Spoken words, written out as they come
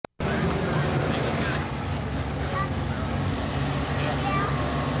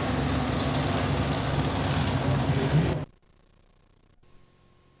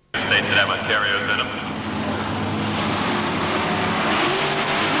Should have Ontario's in them.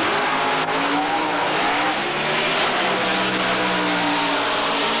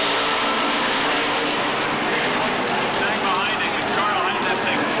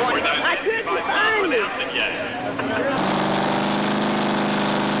 I couldn't find it yet.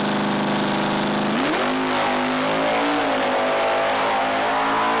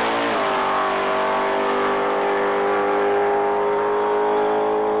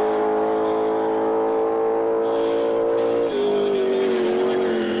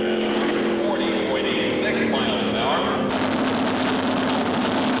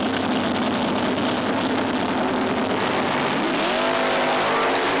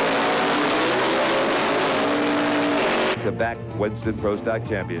 Back Winston Pro Stock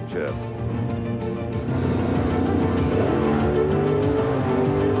Championships.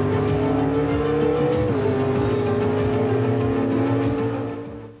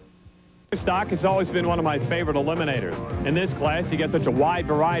 Stock has always been one of my favorite eliminators. In this class, you get such a wide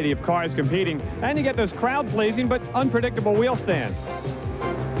variety of cars competing, and you get those crowd-pleasing but unpredictable wheel stands.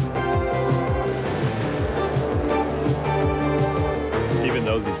 Even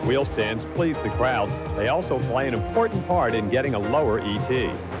though these wheel stands please the crowd, they also play an important part in getting a lower ET.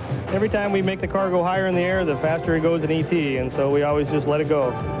 Every time we make the car go higher in the air, the faster it goes in ET, and so we always just let it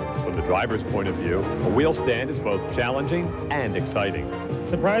go. From the driver's point of view, a wheel stand is both challenging and exciting.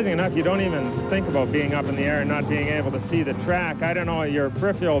 Surprising enough, you don't even think about being up in the air and not being able to see the track. I don't know, your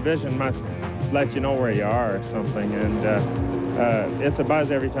peripheral vision must let you know where you are or something, and it's a buzz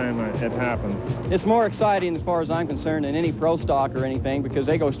every time it happens. It's more exciting as far as I'm concerned than any pro stock or anything because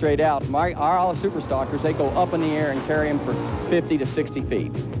they go straight out. Our super stockers, they go up in the air and carry them for 50 to 60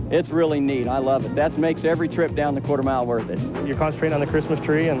 feet. It's really neat. I love it. That makes every trip down the quarter mile worth it. You're concentrating on the Christmas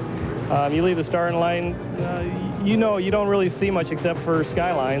tree, and you leave the starting line, you know you don't really see much except for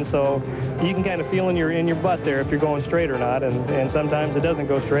skyline, so you can kind of feel in your butt there if you're going straight or not, and sometimes it doesn't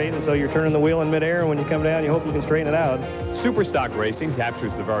go straight, and so you're turning the wheel in midair, and when you come down, you hope you can straighten it out. Superstock racing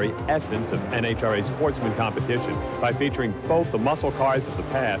captures the very essence of NHRA sportsman competition by featuring both the muscle cars of the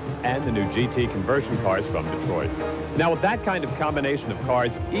past and the new GT conversion cars from Detroit. Now, with that kind of combination of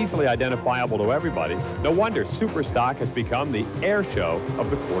cars easily identifiable to everybody, no wonder Superstock has become the air show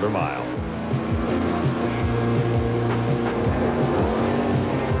of the quarter mile.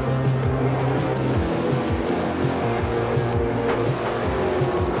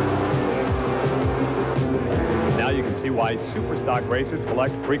 Now you can see why Superstock racers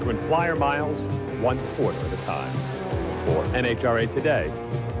collect frequent flyer miles 1/4 at a time. For NHRA Today,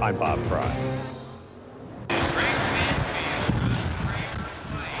 I'm Bob Fry.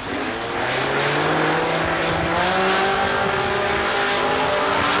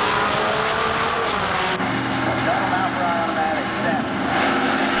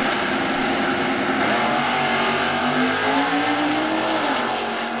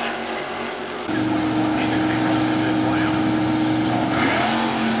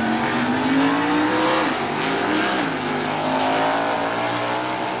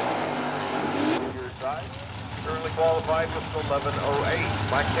 Qualified with 11:08.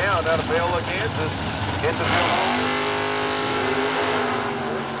 Mike Count out of Belleville, Kansas. Into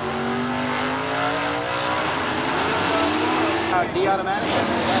D automatic in the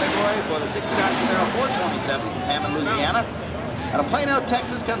category for the 69 Camaro 427 from Hammond, Louisiana. Out of Plano,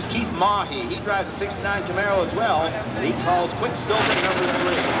 Texas comes Keith Mahi. He drives a 69 Camaro as well, and he calls Quicksilver number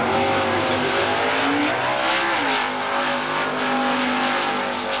 3.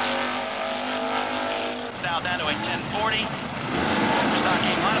 Down to a 1040. Superstock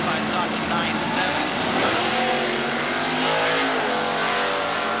A modified stock was 9.7.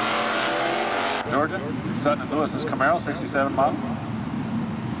 Georgia, Sutton and Lewis's Camaro, 67 model.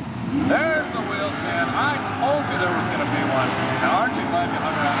 There's the wheel stand. I told you there was going to be one. Now, aren't you glad you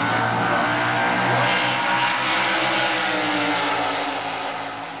hung around the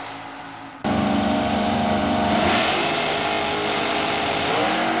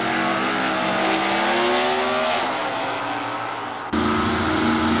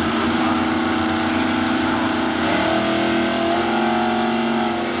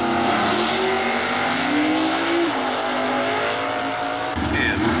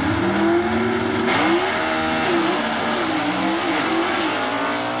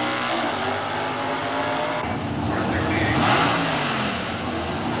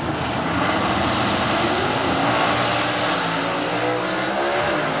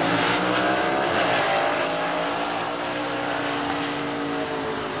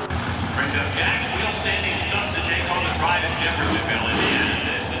Jack, wheel standing stuff to take on the pride of Jeffersonville, Indiana.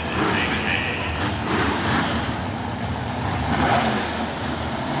 This is David Hay.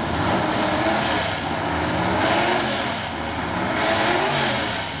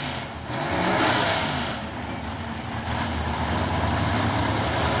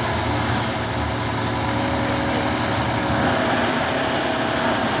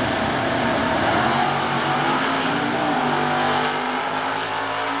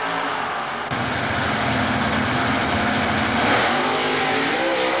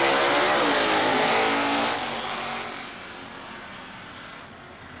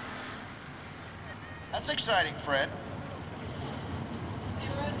 exciting, Fred.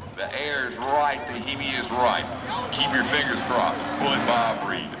 The air is right, the Hemi is right. Keep your fingers crossed. Pull it, Bob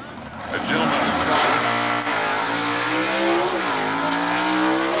Reed. A gentleman will start.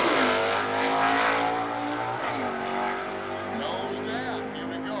 Nose down. Here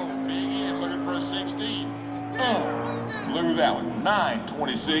we go. Big in, looking for a 16. Blew that one.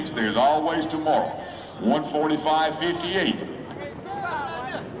 9:26. There's always tomorrow. 1:45.58.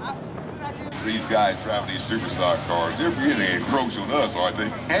 These guys driving these superstar cars, they're getting a encroach on us, aren't they?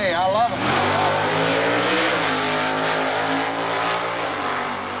 Hey, I love it.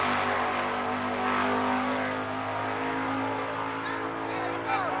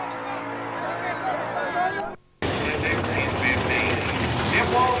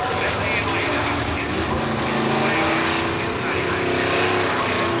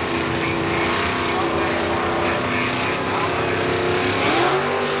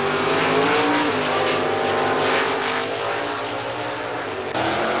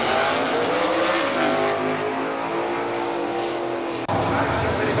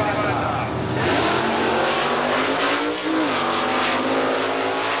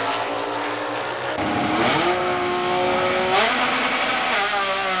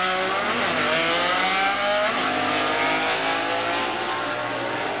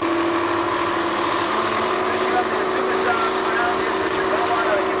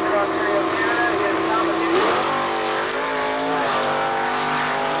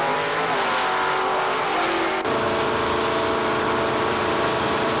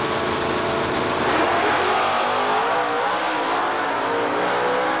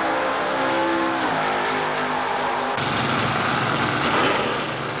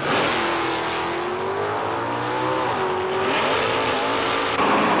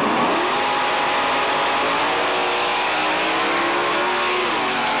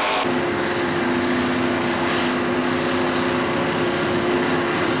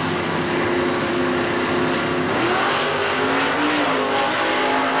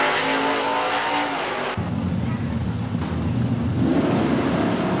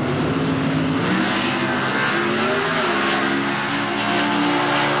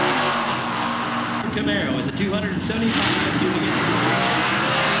 Camaro is a 275 cubic inch.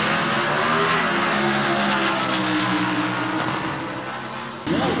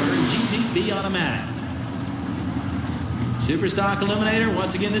 Walter GTB automatic. Superstock Eliminator.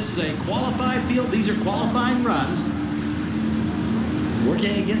 Once again, this is a qualified field. These are qualifying runs.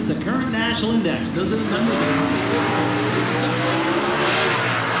 Working against the current national index. Those are the numbers that come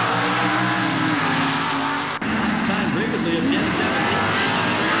last time previously of 10:17.